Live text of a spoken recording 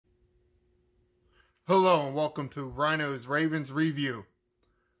Hello and welcome to Ryno's Ravens Review.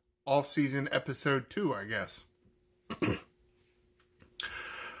 Offseason episode 2, I guess.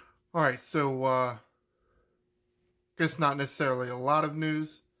 Alright, so guess not necessarily a lot of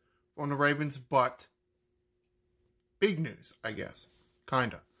news on the Ravens, but big news, I guess.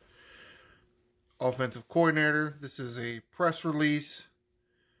 Kinda. Offensive coordinator. This is a press release.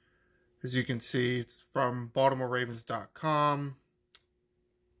 As you can see, it's from BaltimoreRavens.com.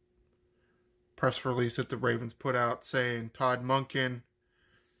 Press release that the Ravens put out saying Todd Monken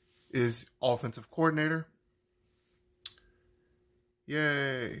is offensive coordinator.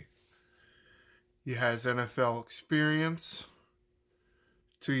 Yay. He has NFL experience.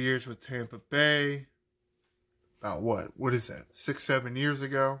 2 years with Tampa Bay. About what is that? 6-7 years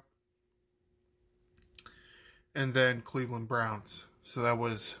ago. And then Cleveland Browns. So that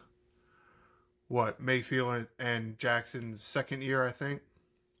was Mayfield and Jackson's second year, I think.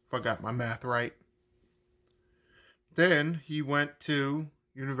 If I got my math right. Then he went to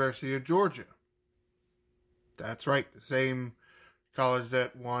University of Georgia. That's right, the same college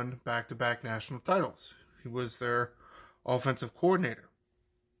that won back-to-back national titles. He was their offensive coordinator.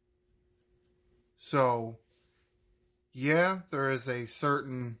 So, yeah, there is a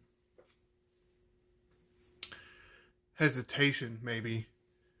certain hesitation, maybe,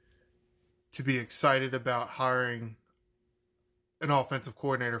 to be excited about hiring an offensive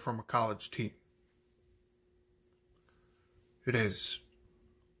coordinator from a college team. It is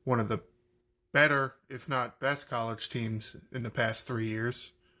one of the better, if not best, college teams in the past 3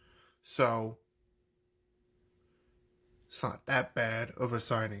 years. So, it's not that bad of a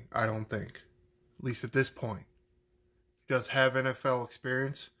signing, I don't think. At least at this point. He does have NFL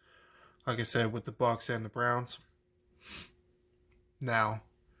experience, like I said, with the Bucs and the Browns. Now,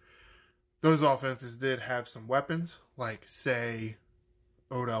 those offenses did have some weapons, like, say,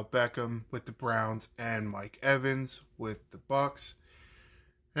 Odell Beckham with the Browns and Mike Evans with the Bucs.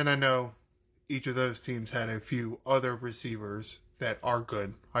 And I know each of those teams had a few other receivers that are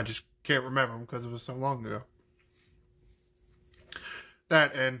good. I just can't remember them because it was so long ago.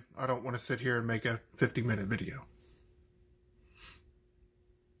 That, and I don't want to sit here and make a 50-minute video.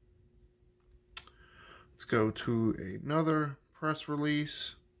 Let's go to another press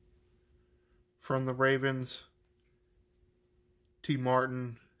release from the Ravens. T.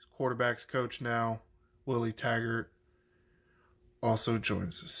 Martin, quarterback's coach now. Willie Taggart also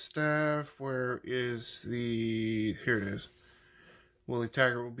joins the staff. Here it is. Willie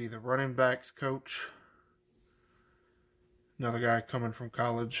Taggart will be the running backs coach. Another guy coming from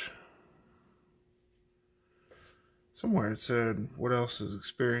college. Somewhere it said what else his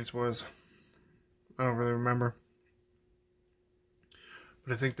experience was. I don't really remember.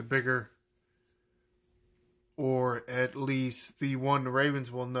 But I think the bigger, or at least the one the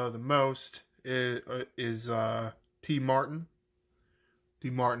Ravens will know the most, is T. Martin. T.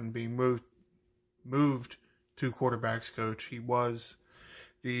 Martin being moved to quarterbacks coach. He was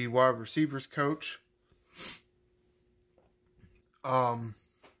the wide receivers coach. Don't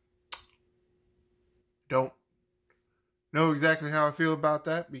know exactly how I feel about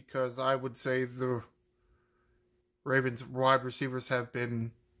that, because I would say the Ravens wide receivers have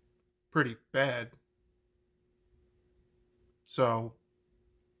been pretty bad. So,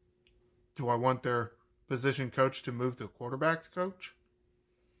 do I want their position coach to move to quarterbacks coach?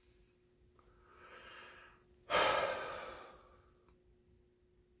 I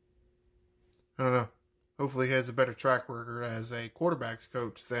don't know. Hopefully he has a better track record as a quarterbacks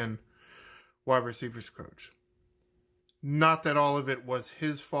coach than wide receivers coach. Not that all of it was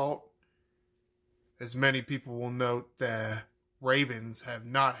his fault. As many people will note, the Ravens have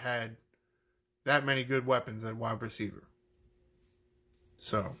not had that many good weapons at wide receiver.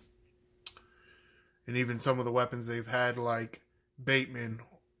 So, and even some of the weapons they've had, like Bateman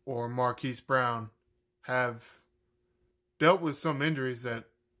or Marquise Brown, have dealt with some injuries that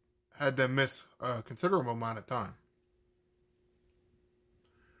had them miss a considerable amount of time.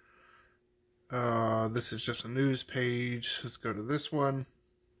 This is just a news page. Let's go to this one.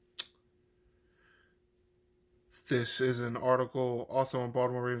 This is an article also on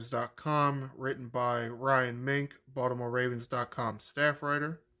BaltimoreRavens.com, written by Ryan Mink, BaltimoreRavens.com staff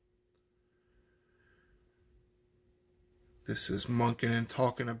writer. This is Monken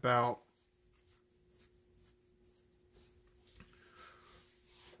talking about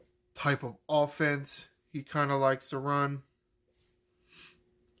type of offense he kind of likes to run.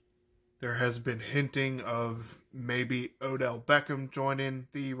 There has been hinting of maybe Odell Beckham joining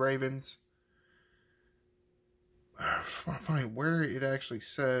the Ravens. I find where it actually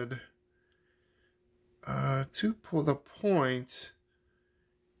said to pull the point.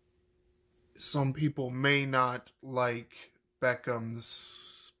 some people may not like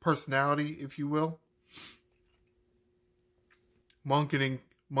Beckham's personality, if you will. Munkin?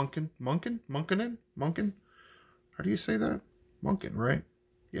 How do you say that? Munkin, right?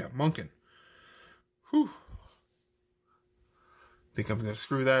 Yeah, Munkin. Whew. I think I'm going to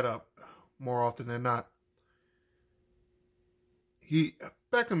screw that up more often than not.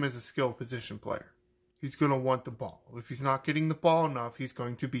 Beckham is a skilled position player. He's going to want the ball. If he's not getting the ball enough, he's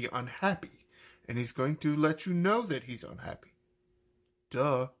going to be unhappy. And he's going to let you know that he's unhappy.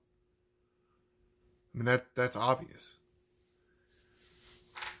 Duh. I mean, that's obvious.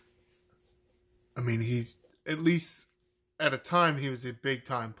 I mean, he's, at least at a time, he was a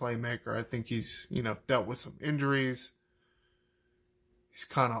big-time playmaker. I think he's, dealt with some injuries. He's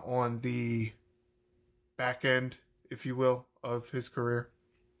kind of on the back end, if you will, of his career.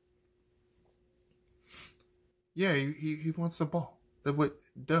 Yeah, he wants the ball.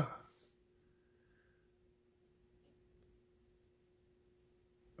 Duh.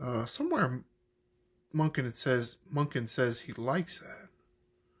 Somewhere Munkin says he likes that.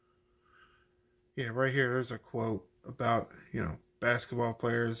 Yeah, right here, there's a quote about, basketball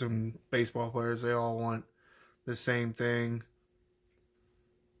players and baseball players. They all want the same thing.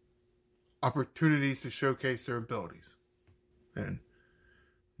 Opportunities to showcase their abilities. And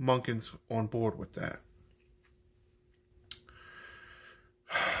Munkin's on board with that.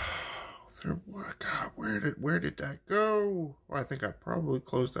 God, where did that go? Well, I think I probably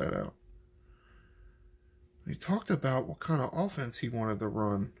closed that out. He talked about what kind of offense he wanted to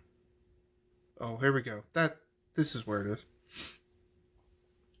run. Oh, here we go. This is where it is.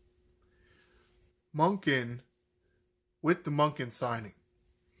 With the Munkin signing,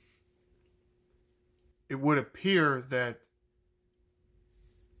 it would appear that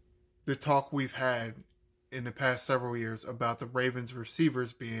the talk we've had in the past several years about the Ravens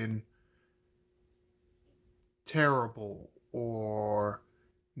receivers being terrible or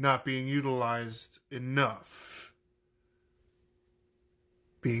not being utilized enough,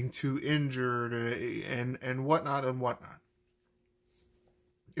 being too injured and whatnot.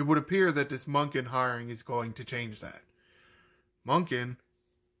 It would appear that this Munkin hiring is going to change that. Munkin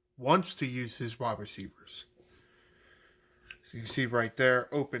wants to use his wide receivers. So you see right there,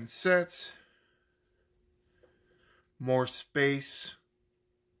 open sets, more space,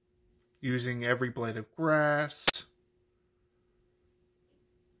 using every blade of grass.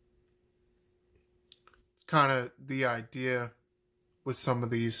 Kind of the idea with some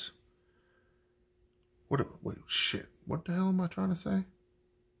of these. What the hell am I trying to say?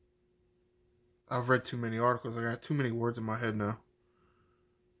 I've read too many articles. I got too many words in my head now.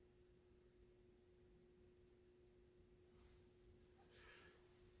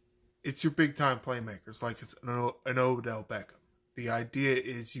 It's your big time playmakers, like it's an Odell Beckham. The idea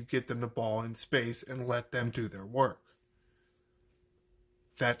is you get them the ball in space and let them do their work.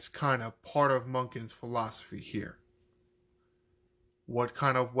 That's kind of part of Munkin's philosophy here. What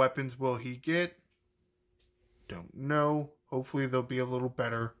kind of weapons will he get? Don't know. Hopefully they'll be a little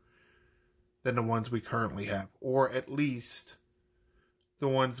better than the ones we currently have. Or at least the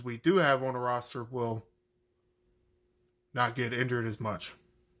ones we do have on the roster will not get injured as much.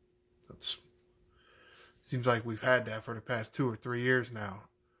 Seems like we've had that for the past 2 or 3 years now.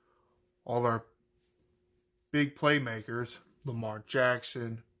 All our big playmakers, Lamar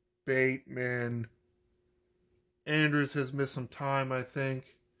Jackson, Bateman, Andrews has missed some time, I think.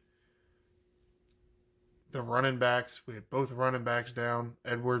 The running backs, we had both running backs down,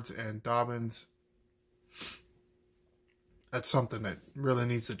 Edwards and Dobbins. That's something that really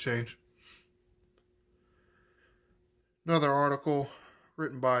needs to change. Another article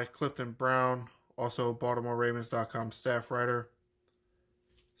written by Clifton Brown, also BaltimoreRavens.com staff writer.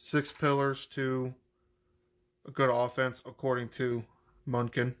 6 pillars to a good offense, according to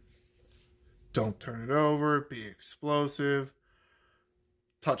Munkin. Don't turn it over. Be explosive.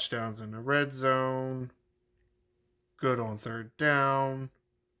 Touchdowns in the red zone. Good on third down.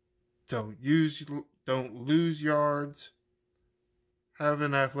 Don't lose yards. Have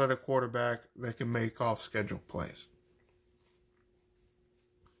an athletic quarterback that can make off-schedule plays.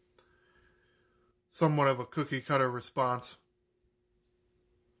 Somewhat of a cookie-cutter response.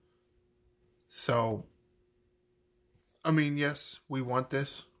 So, I mean, yes, we want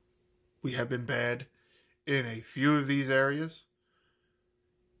this. We have been bad in a few of these areas.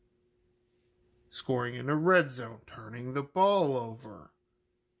 Scoring in the red zone, turning the ball over,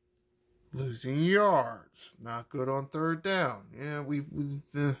 losing yards, not good on third down. Yeah,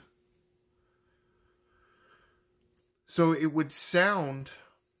 So it would sound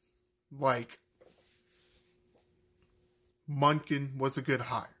like Munkin was a good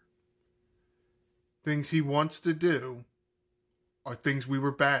hire. things he wants to do are things we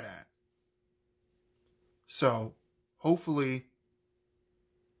were bad at. So, hopefully,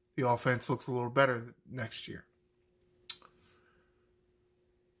 the offense looks a little better next year.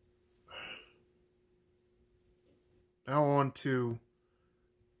 Now on to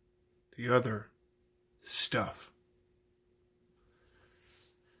the other stuff.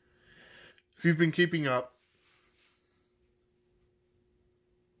 If you've been keeping up,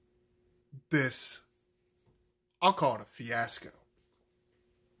 this, I'll call it a fiasco.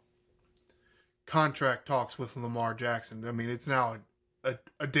 Contract talks with Lamar Jackson. I mean, it's now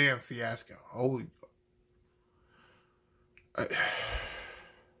a damn fiasco. Holy. It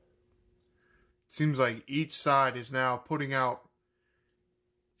seems like each side is now putting out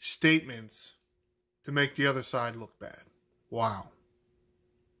statements to make the other side look bad. Wow.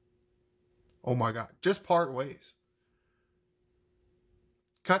 Oh my God. Just part ways.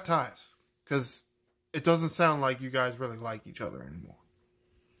 Cut ties. Because it doesn't sound like you guys really like each other anymore.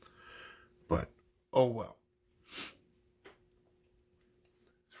 But, oh well.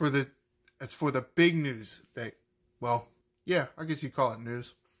 As for the big news that, well, yeah, I guess you call it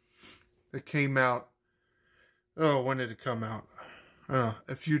news. That came out, when did it come out? I don't know,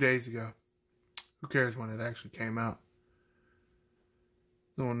 a few days ago. Who cares when it actually came out?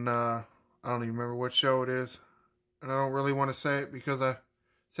 On, I don't even remember what show it is. And I don't really want to say it because I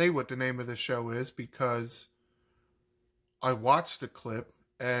say what the name of the show is because I watched the clip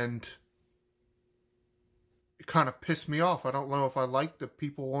and it kind of pissed me off. I don't know if I like the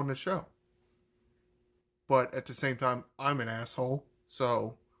people on the show. But at the same time, I'm an asshole.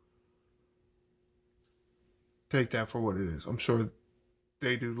 So take that for what it is. I'm sure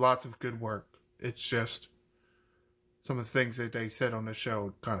they do lots of good work. It's just some of the things that they said on the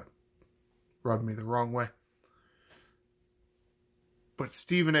show kind of rubbed me the wrong way. But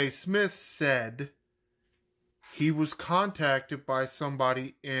Stephen A. Smith said he was contacted by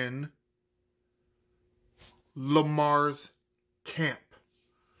somebody in Lamar's camp.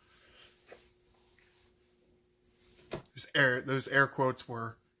 Those air quotes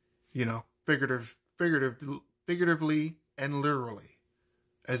were, figuratively and literally.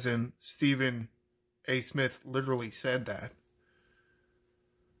 As in, Stephen A. Smith literally said that.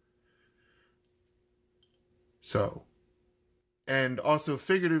 So, and also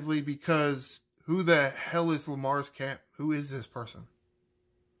figuratively because who the hell is Lamar's camp? Who is this person?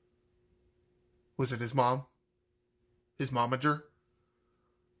 Was it his mom? His momager?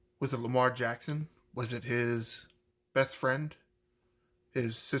 Was it Lamar Jackson? Was it his best friend?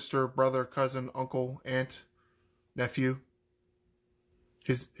 His sister, brother, cousin, uncle, aunt, nephew?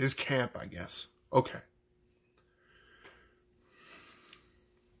 His camp, I guess. Okay.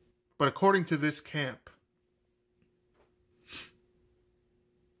 But according to this camp,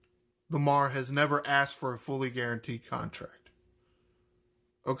 Lamar has never asked for a fully guaranteed contract.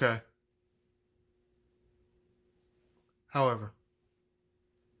 Okay. However,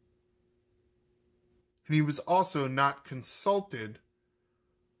 and he was also not consulted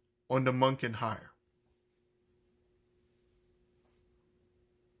on the Monken hire.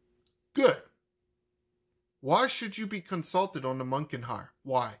 Good. Why should you be consulted on the Monken hire?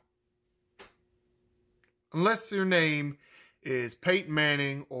 Why? Unless your name is Peyton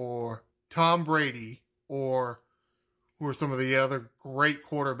Manning or Tom Brady or who are some of the other great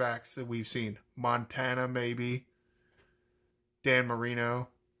quarterbacks that we've seen. Montana, maybe. Dan Marino.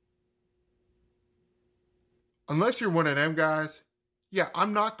 Unless you're one of them guys, yeah,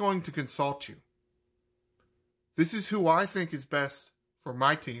 I'm not going to consult you. This is who I think is best for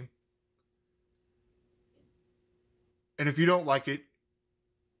my team. And if you don't like it,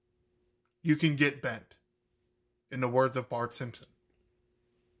 you can get bent. In the words of Bart Simpson.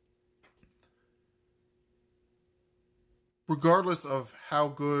 Regardless of how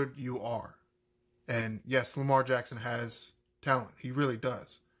good you are. And yes, Lamar Jackson has talent. He really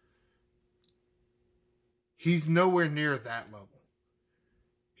does. He's nowhere near that level.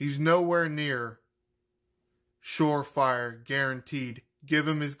 He's nowhere near surefire, guaranteed, give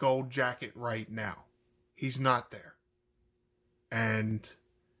him his gold jacket right now. He's not there. And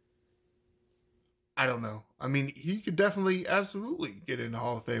I don't know. I mean, he could definitely, absolutely get in the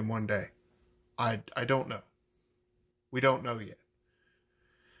Hall of Fame one day. I don't know. We don't know yet.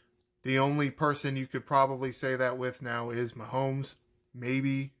 The only person you could probably say that with now is Mahomes.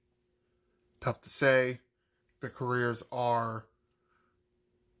 Maybe. Tough to say. The careers are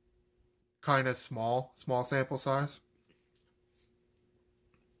kind of small sample size.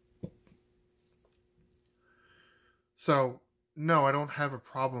 So, no, I don't have a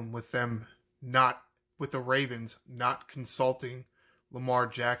problem with them with the Ravens not consulting Lamar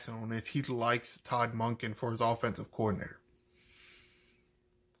Jackson on if he likes Todd Monken for his offensive coordinator.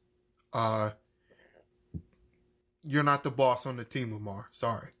 You're not the boss on the team, Lamar.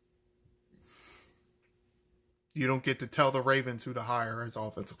 Sorry. You don't get to tell the Ravens who to hire as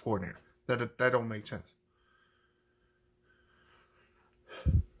offensive coordinator. That don't make sense.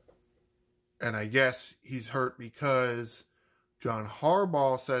 And I guess he's hurt because John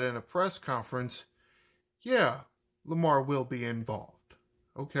Harbaugh said in a press conference, yeah, Lamar will be involved.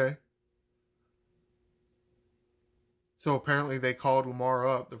 Okay. So apparently they called Lamar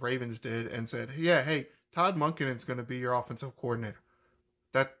up, the Ravens did, and said, yeah, hey, Todd Monken is going to be your offensive coordinator.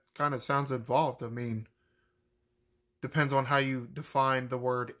 That kind of sounds involved. I mean, depends on how you define the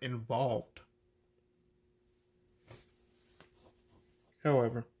word involved.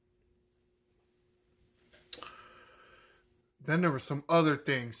 However, then there were some other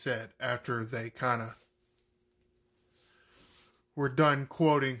things said after they kind of were done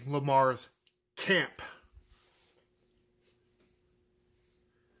quoting Lamar's camp.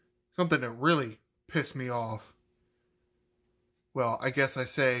 Something that really pissed me off. Well, I guess I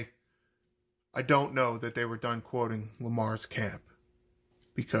say I don't know that they were done quoting Lamar's camp.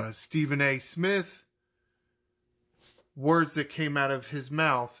 Because Stephen A. Smith, words that came out of his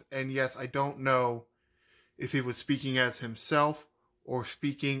mouth, and yes, I don't know if he was speaking as himself or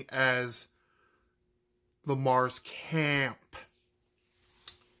speaking as Lamar's camp.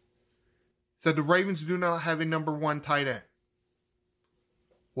 Said the Ravens do not have a number one tight end.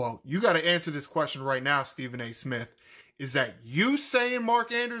 Well, you got to answer this question right now, Stephen A. Smith. Is that you saying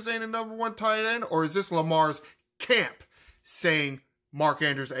Mark Andrews ain't a number one tight end, or is this Lamar's camp saying Mark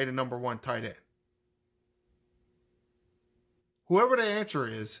Andrews ain't a number one tight end? Whoever the answer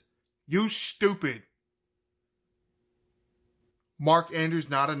is, you stupid. Mark Andrews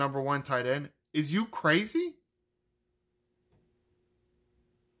not a number one tight end? Is you crazy?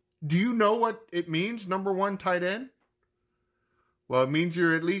 Do you know what it means, number one tight end? Well, it means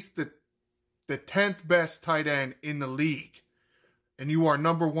you're at least the 10th best tight end in the league. And you are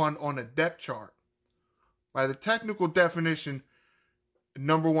number one on a depth chart. By the technical definition,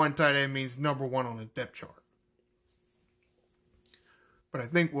 number one tight end means number one on a depth chart. But I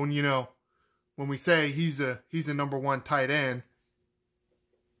think when we say he's a number one tight end,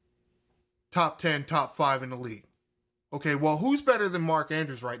 top 10, top 5 in the league. Okay, well, who's better than Mark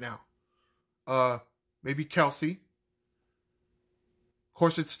Andrews right now? Maybe Kelsey. Of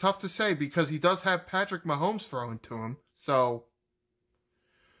course, it's tough to say because he does have Patrick Mahomes throwing to him. So,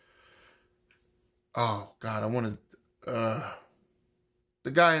 oh, God, I want to...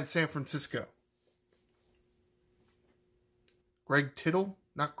 the guy in San Francisco. Greg Tittle?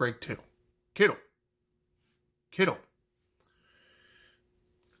 Not Greg Tittle. Kittle.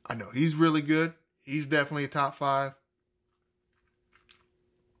 I know, he's really good. He's definitely a top 5.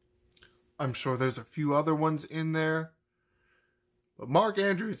 I'm sure there's a few other ones in there. But Mark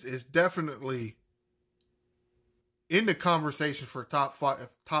Andrews is definitely in the conversation for top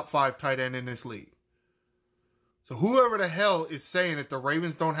five tight end in this league. So whoever the hell is saying that the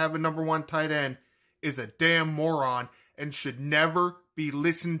Ravens don't have a number one tight end is a damn moron and should never be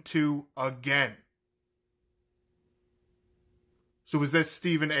listened to again. So is this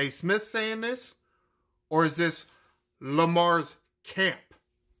Stephen A. Smith saying this? Or is this Lamar's camp?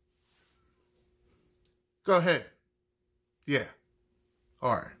 Go ahead. Yeah.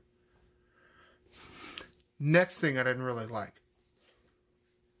 All right. Next thing I didn't really like.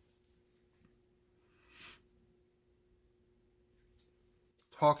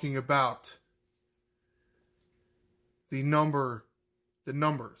 Talking about the numbers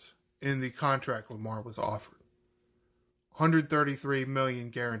in the contract Lamar was offered. $133 million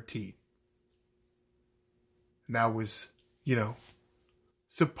guaranteed. And that was,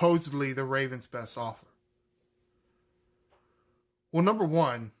 supposedly the Ravens' best offer. Well, number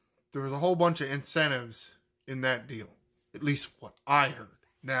one, there was a whole bunch of incentives in that deal. At least what I heard.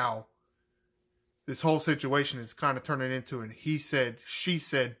 Now, this whole situation is kind of turning into an he said, she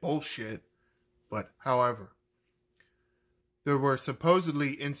said bullshit. But, however, there were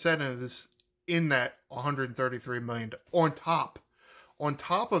supposedly incentives in that $133 million. On top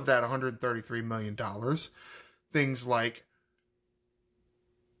of that $133 million, things like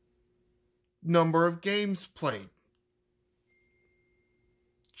number of games played,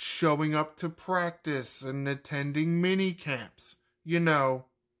 showing up to practice and attending mini camps,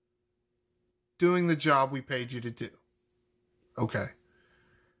 doing the job we paid you to do. Okay.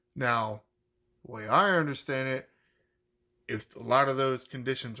 Now, the way I understand it, if a lot of those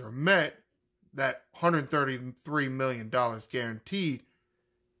conditions are met, that $133 million guaranteed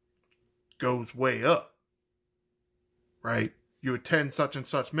goes way up. Right? You attend such and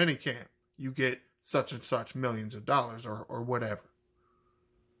such minicamp, you get such and such millions of dollars or whatever.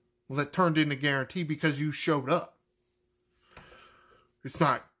 Well, that turned into guarantee because you showed up. It's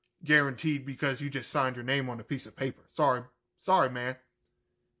not guaranteed because you just signed your name on a piece of paper. Sorry, man.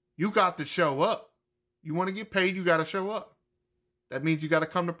 You got to show up. You want to get paid, you got to show up. That means you got to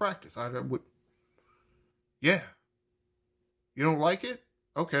come to practice. Yeah. You don't like it?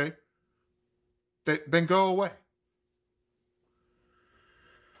 Okay. Then go away.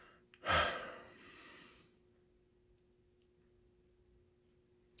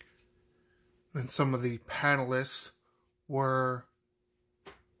 Then some of the panelists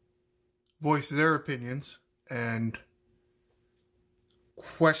voiced their opinions and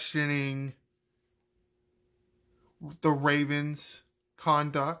questioning the Ravens'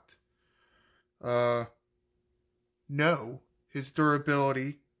 conduct. No, his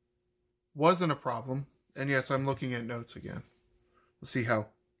durability wasn't a problem. And yes, I'm looking at notes again. Let's see how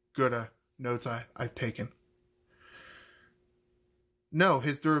good a notes I've taken. No,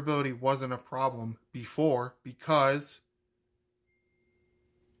 his durability wasn't a problem before because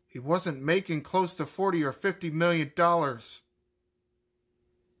he wasn't making close to $40 or $50 million.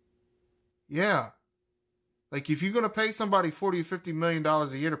 Yeah. Like, if you're going to pay somebody $40 or $50 million a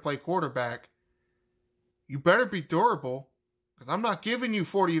year to play quarterback, you better be durable, because I'm not giving you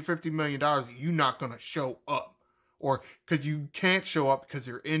 $40 or $50 million that you're not going to show up, or because you can't show up because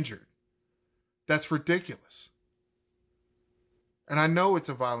you're injured. That's ridiculous. And I know it's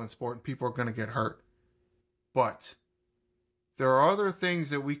a violent sport and people are going to get hurt, but there are other things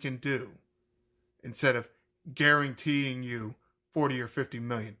that we can do instead of guaranteeing you $40 or $50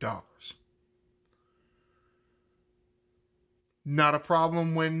 million. Not a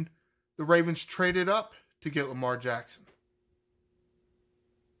problem when the Ravens traded up to get Lamar Jackson.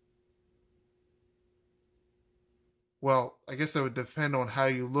 Well, I guess that would depend on how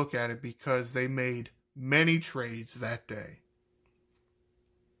you look at it, because they made many trades that day.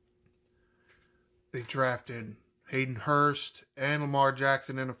 They drafted Hayden Hurst and Lamar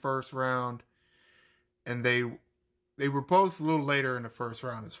Jackson in the first round, and they were both a little later in the first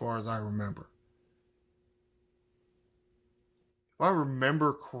round as far as I remember. If I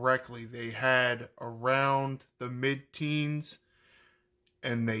remember correctly, they had around the mid-teens,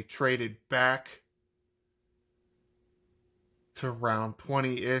 and they traded back to around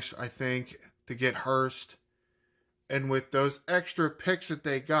 20-ish, I think, to get Hurst. And with those extra picks that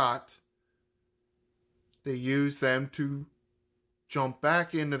they got, they used them to jump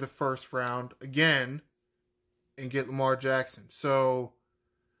back into the first round again and get Lamar Jackson. So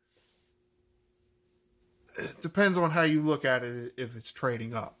it depends on how you look at it if it's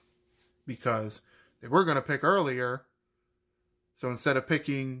trading up, because they were going to pick earlier. So instead of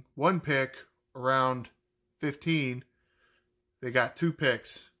picking one pick around 15, they got 2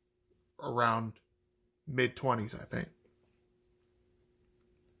 picks around mid-20s, I think.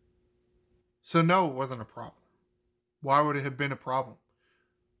 So no, it wasn't a problem. Why would it have been a problem?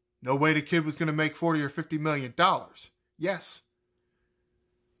 No way the kid was going to make $40 or $50 million. Yes.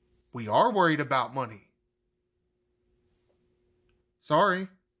 We are worried about money. Sorry.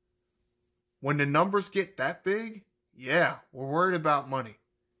 When the numbers get that big, yeah, we're worried about money.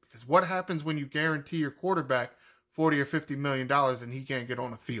 Because what happens when you guarantee your quarterback $40 or $50 million and he can't get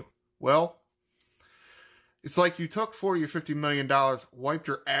on the field? Well, it's like you took $40 or $50 million, wiped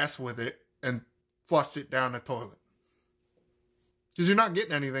your ass with it, and flushed it down the toilet. Because you're not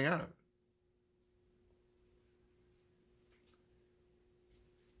getting anything out of it.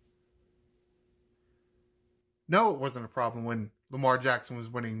 No, it wasn't a problem when Lamar Jackson was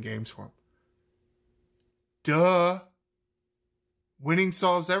winning games for him. Duh. Winning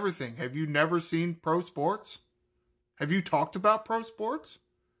solves everything. Have you never seen pro sports? Have you talked about pro sports?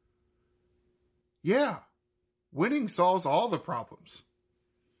 Yeah. Winning solves all the problems.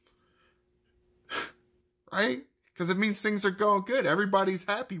 Right? Because it means things are going good. Everybody's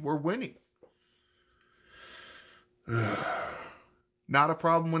happy. We're winning. Not a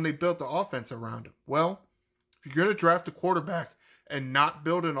problem when they built the offense around him. Well, if you're going to draft a quarterback and not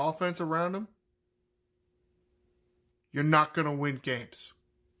build an offense around him, you're not going to win games.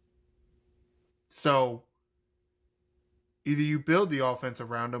 So, either you build the offense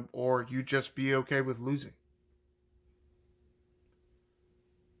around him or you just be okay with losing.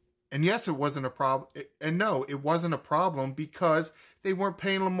 And yes, it wasn't a problem. And no, it wasn't a problem because they weren't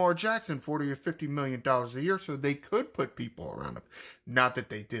paying Lamar Jackson $40 or $50 million a year, so they could put people around him. Not that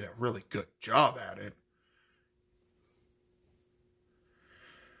they did a really good job at it.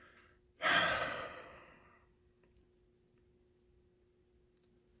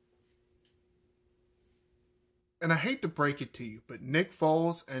 and I hate to break it to you, but Nick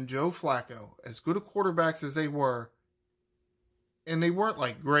Foles and Joe Flacco, as good of quarterbacks as they were, and they weren't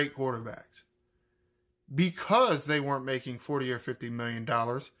like great quarterbacks, because they weren't making $40 or $50 million,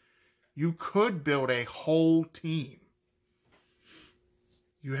 you could build a whole team.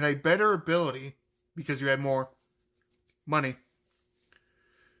 You had a better ability, because you had more money,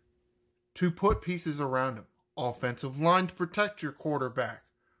 to put pieces around them. Offensive line to protect your quarterback.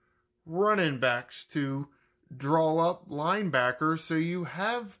 Running backs to draw up linebackers so you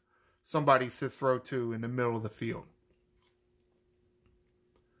have somebody to throw to in the middle of the field.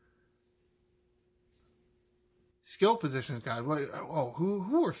 Skill positions guys. Like, oh,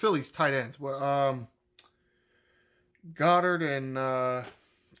 who are Philly's tight ends? Well, Goddard and God,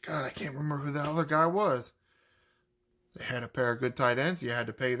 I can't remember who the other guy was. They had a pair of good tight ends. You had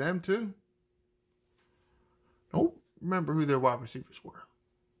to pay them too. Don't remember who their wide receivers were.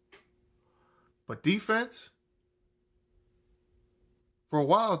 But defense, for a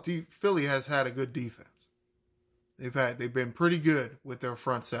while, Philly has had a good defense. They've been pretty good with their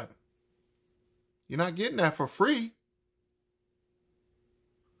front seven. You're not getting that for free.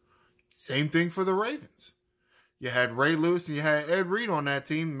 Same thing for the Ravens. You had Ray Lewis and you had Ed Reed on that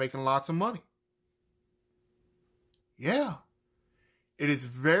team making lots of money. Yeah. It is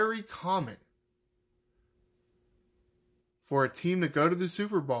very common for a team to go to the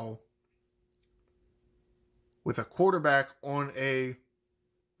Super Bowl with a quarterback on a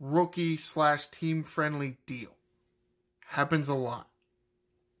rookie/team friendly deal. Happens a lot.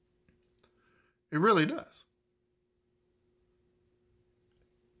 It really does.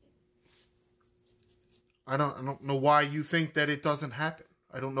 I don't know why you think that it doesn't happen.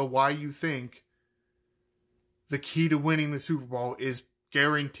 I don't know why you think the key to winning the Super Bowl is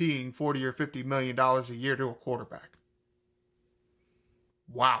guaranteeing $40 or $50 million a year to a quarterback.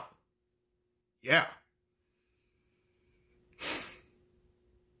 Wow. Yeah.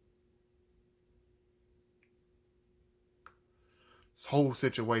 This whole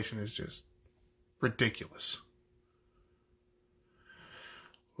situation is just ridiculous.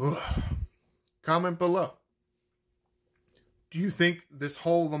 Ugh. Comment below. Do you think this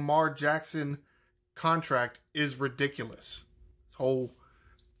whole Lamar Jackson contract is ridiculous? This whole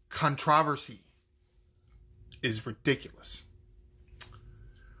controversy is ridiculous.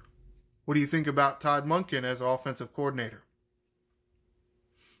 What do you think about Todd Monken as offensive coordinator?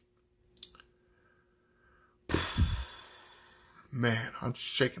 Man, I'm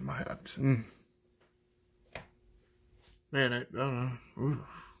shaking my head. Man, I don't know. Ooh,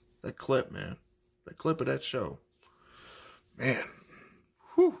 that clip, man. That clip of that show. Man.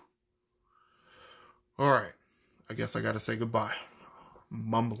 Whew. All right. I guess I got to say goodbye. I'm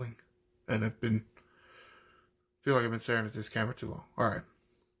mumbling. And feel like I've been staring at this camera too long. All right.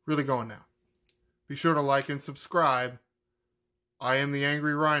 Really going now. Be sure to like and subscribe. I am the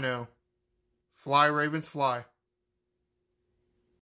Angry Rhino. Fly, Ravens, fly.